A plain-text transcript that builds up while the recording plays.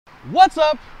What's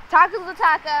up? Tacos with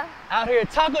Taco. Out here at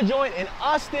Taco Joint in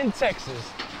Austin, Texas.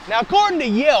 Now, according to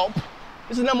Yelp,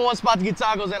 this is the #1 spot to get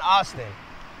tacos in Austin.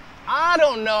 I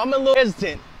don't know, I'm a little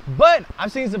hesitant, but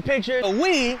I've seen some pictures.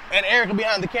 We, and Erica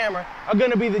behind the camera, are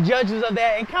gonna be the judges of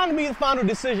that and kind of be the final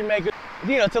decision makers,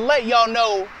 you know, to let y'all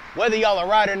know whether y'all are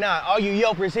right or not, all you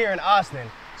Yelpers here in Austin.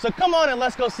 So come on and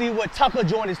let's go see what Taco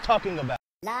Joint is talking about.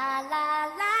 La, la,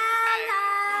 la,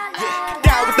 yeah,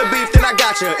 down with the beef, then I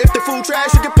gotcha. If the food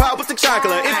trash, you can pop with the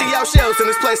chancla. Empty out shells in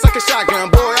this place like a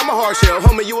shotgun. Boy, I'm a hard shell,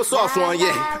 homie, you a soft one,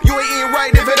 yeah. You ain't eating right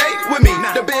if it ain't with me.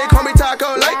 The big homie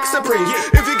taco like Supreme.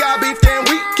 If you got beef, then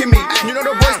we can meet. You know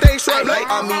the boy stay short like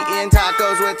I'm eating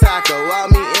tacos with taco.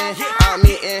 I'm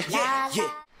eating.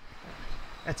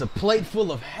 That's a plate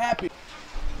full of happy.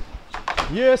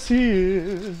 Yes, he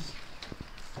is.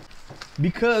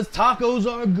 Because tacos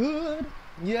are good.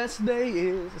 Yes, they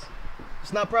is.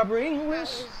 It's not proper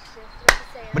English,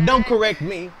 but don't correct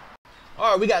me.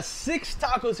 All right, we got 6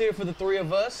 tacos here for the 3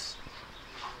 of us.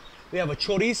 We have a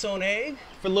chorizo and egg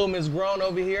for Little Miss Grown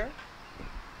over here.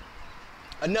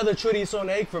 Another chorizo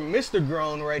and egg for Mr.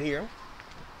 Grown right here.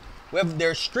 We have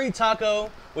their street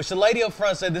taco, which the lady up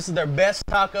front said this is their best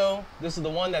taco. This is the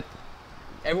one that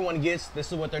everyone gets.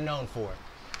 This is what they're known for.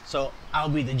 So I'll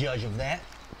be the judge of that.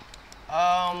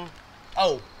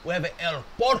 Oh, we have an el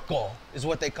porco, is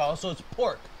what they call it. So it's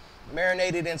pork,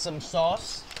 marinated in some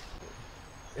sauce.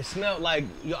 It smelled like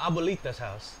your abuelita's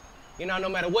house. You know, no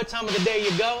matter what time of the day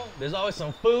you go, there's always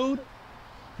some food.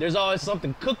 There's always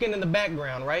something cooking in the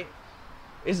background, right?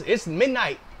 It's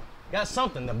midnight. Got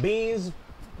something. The beans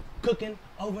cooking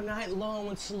overnight, low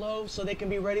and slow, so they can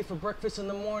be ready for breakfast in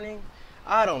the morning.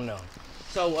 I don't know.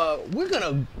 So we're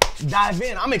gonna dive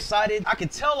in. I'm excited. I can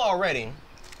tell already.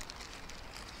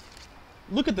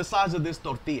 Look at the size of this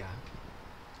tortilla.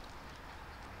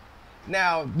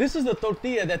 Now, this is the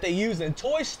tortilla that they use in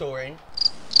Toy Story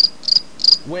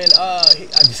when, I'm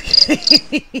just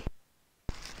kidding.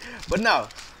 But no,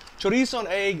 chorizo and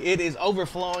egg, it is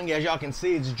overflowing. As y'all can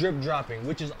see, it's drip dropping,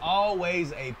 which is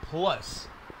always a plus.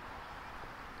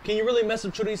 Can you really mess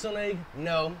up chorizo and egg?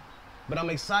 No, but I'm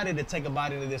excited to take a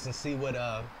bite into this and see what,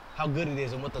 how good it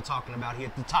is and what they're talking about here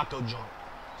at the Taco Joint.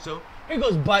 So here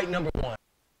goes bite number 1.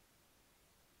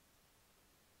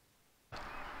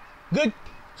 Good,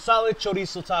 solid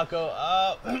chorizo taco.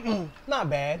 Not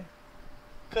bad.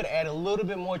 Could add a little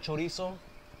bit more chorizo.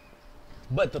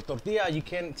 But the tortilla, you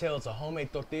can tell it's a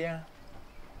homemade tortilla.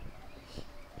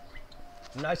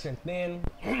 Nice and thin,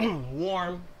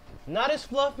 warm. Not as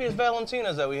fluffy as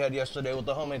Valentina's that we had yesterday with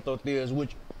the homemade tortillas,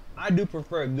 which I do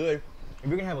prefer good. If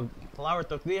you're gonna have a flour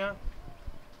tortilla,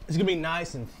 it's gonna be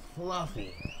nice and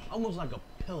fluffy. Almost like a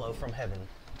pillow from heaven.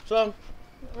 So,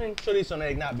 I mean, chorizo and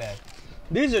egg, not bad.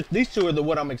 These two are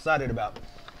what I'm excited about.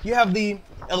 You have the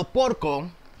el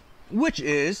porco, which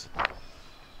is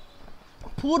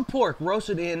pulled pork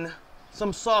roasted in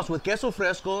some sauce with queso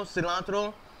fresco,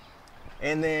 cilantro,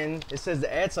 and then it says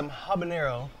to add some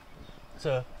habanero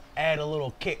to add a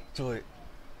little kick to it.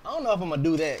 I don't know if I'm gonna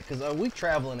do that because we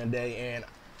traveling today and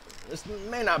this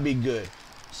may not be good.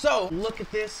 So look at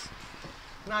this,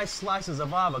 nice slices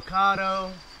of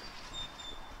avocado,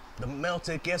 the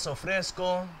melted queso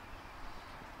fresco.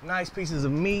 Nice pieces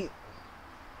of meat.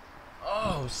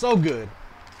 Oh, so good.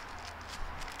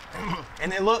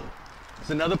 And then look,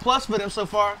 it's another plus for them so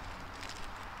far.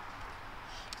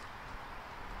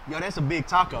 Yo, that's a big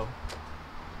taco.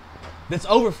 That's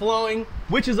overflowing,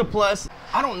 which is a plus.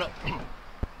 I don't know.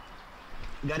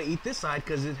 You gotta eat this side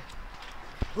because it,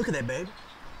 look at that, babe.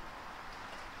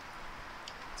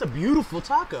 It's a beautiful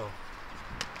taco.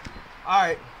 All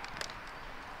right.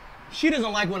 She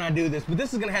doesn't like when I do this, but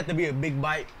this is gonna have to be a big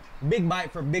bite. Big bite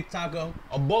for big taco,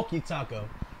 a bulky taco.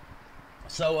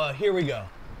 So here we go.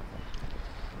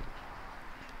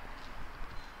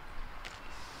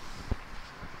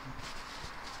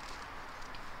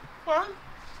 Huh?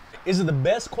 Is it the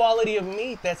best quality of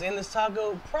meat that's in this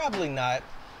taco? Probably not.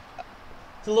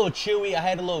 It's a little chewy. I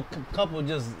had a little couple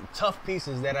just tough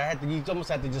pieces that I had to, you almost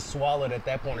have to just swallow it at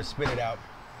that point or spit it out.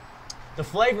 The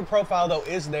flavor profile though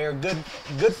is there, good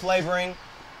flavoring.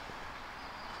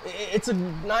 It's a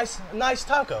nice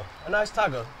taco, a nice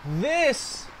taco.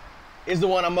 This is the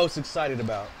one I'm most excited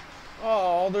about.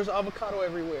 Oh, there's avocado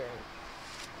everywhere.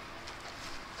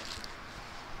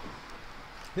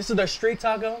 This is their street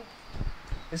taco.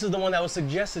 This is the one that was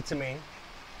suggested to me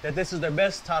that this is their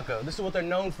best taco. This is what they're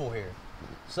known for here.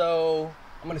 So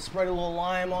I'm gonna spread a little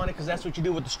lime on it because that's what you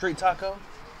do with the street taco.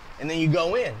 And then you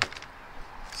go in.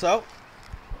 So,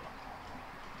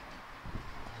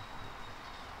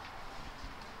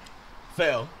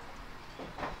 fail.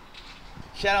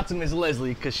 Shout out to Miss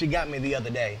Leslie, because she got me the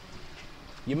other day.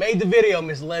 You made the video,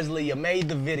 Miss Leslie. You made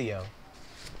the video.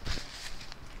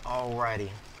 Alrighty.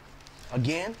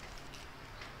 Again.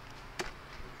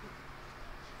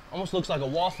 Almost looks like a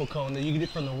waffle cone that you get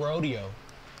from the rodeo.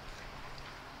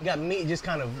 You got meat just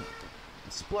kind of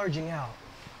splurging out.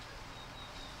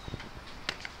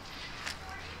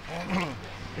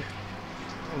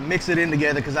 Mix it in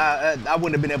together because I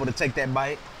wouldn't have been able to take that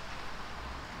bite.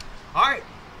 All right,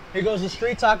 here goes the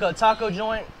street taco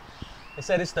joint. They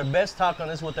said it's their best taco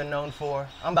and this is what they're known for.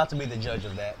 I'm about to be the judge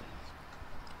of that.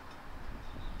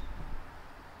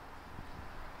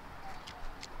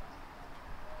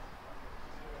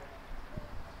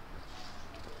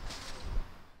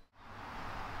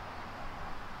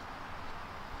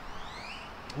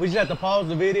 We just have to pause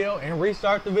the video and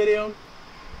restart the video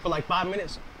for like 5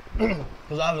 minutes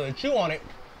because I was gonna chew on it.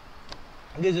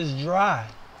 This is dry.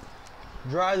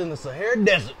 Drier than the Sahara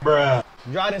Desert. Bruh.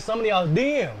 Drier than some of y'all's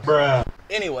DMs. Bruh.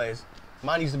 Anyways,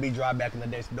 mine used to be dry back in the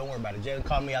day, so don't worry about it. Jalen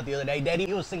called me out the other day. Daddy,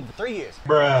 he was single for 3 years.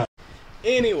 Bruh.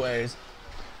 Anyways,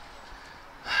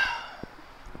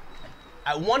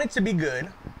 I want it to be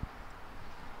good.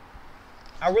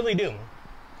 I really do.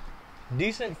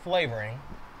 Decent flavoring,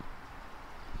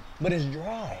 but it's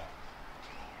dry.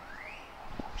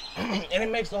 And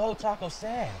it makes the whole taco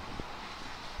sad.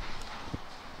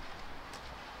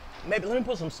 Maybe let me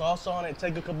put some sauce on it,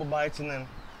 take a couple bites, and then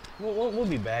we'll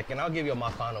be back, and I'll give you my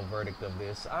final verdict of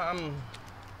this.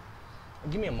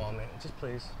 Give me a moment, just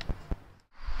please.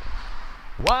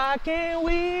 Why can't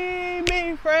we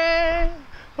be friends?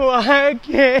 Why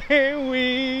can't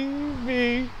we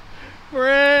be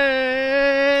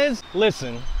friends?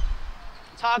 Listen,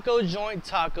 taco joint,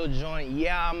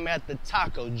 yeah, I'm at the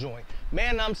taco joint.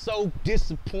 Man, I'm so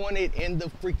disappointed in the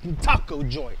freaking taco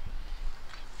joint.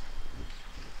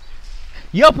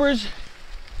 Yelpers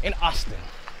in Austin.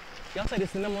 Y'all say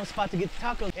this is the #1 spot to get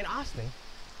tacos in Austin.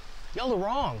 Y'all are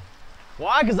wrong.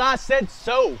 Why? Because I said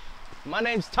so. My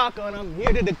name's Taco and I'm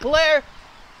here to declare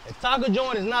that taco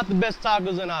joint is not the best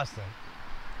tacos in Austin.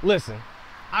 Listen,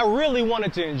 I really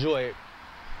wanted to enjoy it.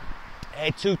 I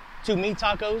had two meat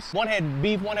tacos. One had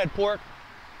beef, one had pork.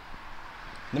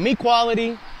 The meat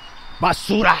quality,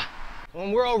 basura.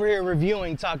 When we're over here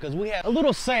reviewing tacos, we have a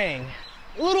little saying,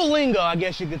 a little lingo, I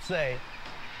guess you could say.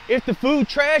 If the food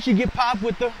trash, you get popped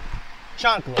with the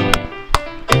chancla.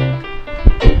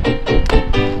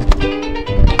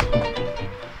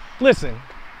 Listen,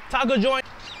 taco joint,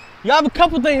 y'all have a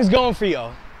couple things going for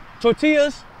y'all.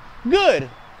 Tortillas, good.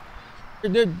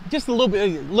 They're just a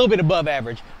little bit above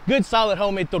average. Good, solid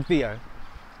homemade tortilla.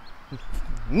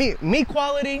 Meat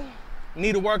quality,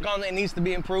 need to work on it. It needs to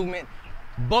be improvement.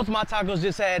 Both my tacos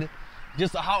just had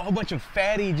just a whole bunch of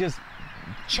fatty, just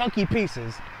chunky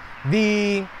pieces.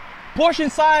 The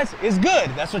portion size is good.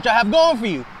 That's what y'all have going for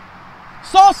you.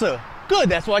 Salsa, good.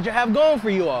 That's what you have going for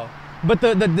you all. But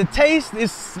the taste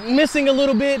is missing a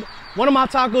little bit. One of my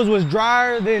tacos was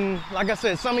drier than, like I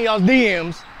said, some of y'all's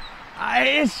DMs.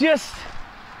 It's just,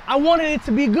 I wanted it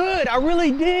to be good. I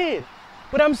really did.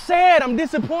 But I'm sad. I'm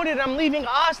disappointed. I'm leaving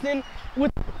Austin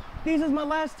with these as my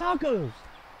last tacos.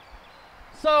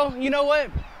 So, you know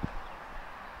what?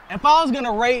 If I was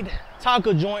gonna rate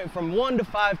taco joint from 1 to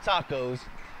 5 tacos,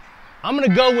 I'm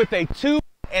gonna go with a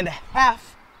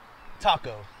 2.5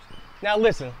 taco. Now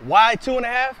listen, why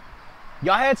 2.5?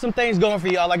 Y'all had some things going for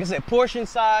y'all. Like I said, portion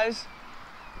size,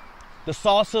 the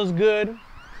salsa's good,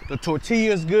 the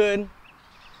tortilla's good,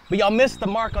 but y'all missed the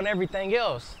mark on everything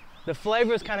else. The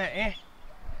flavor is kind of eh.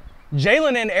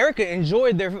 Jalen and Erica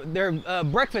enjoyed their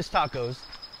breakfast tacos,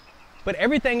 but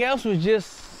everything else was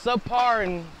just subpar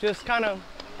and just kind of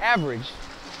average.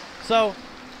 So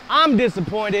I'm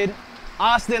disappointed.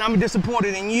 Austin, I'm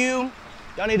disappointed in you.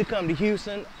 Y'all need to come to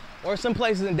Houston or some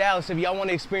places in Dallas if y'all want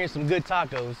to experience some good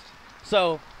tacos.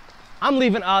 So I'm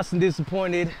leaving Austin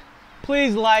disappointed.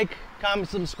 Please like, comment,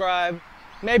 subscribe.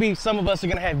 Maybe some of us are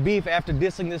gonna have beef after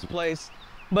dissing this place,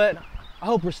 but I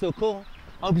hope we're still cool.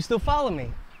 I hope you still follow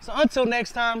me. So until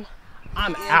next time,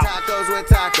 I'm out. Tacos with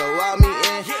taco,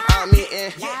 I'm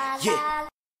eating, yeah.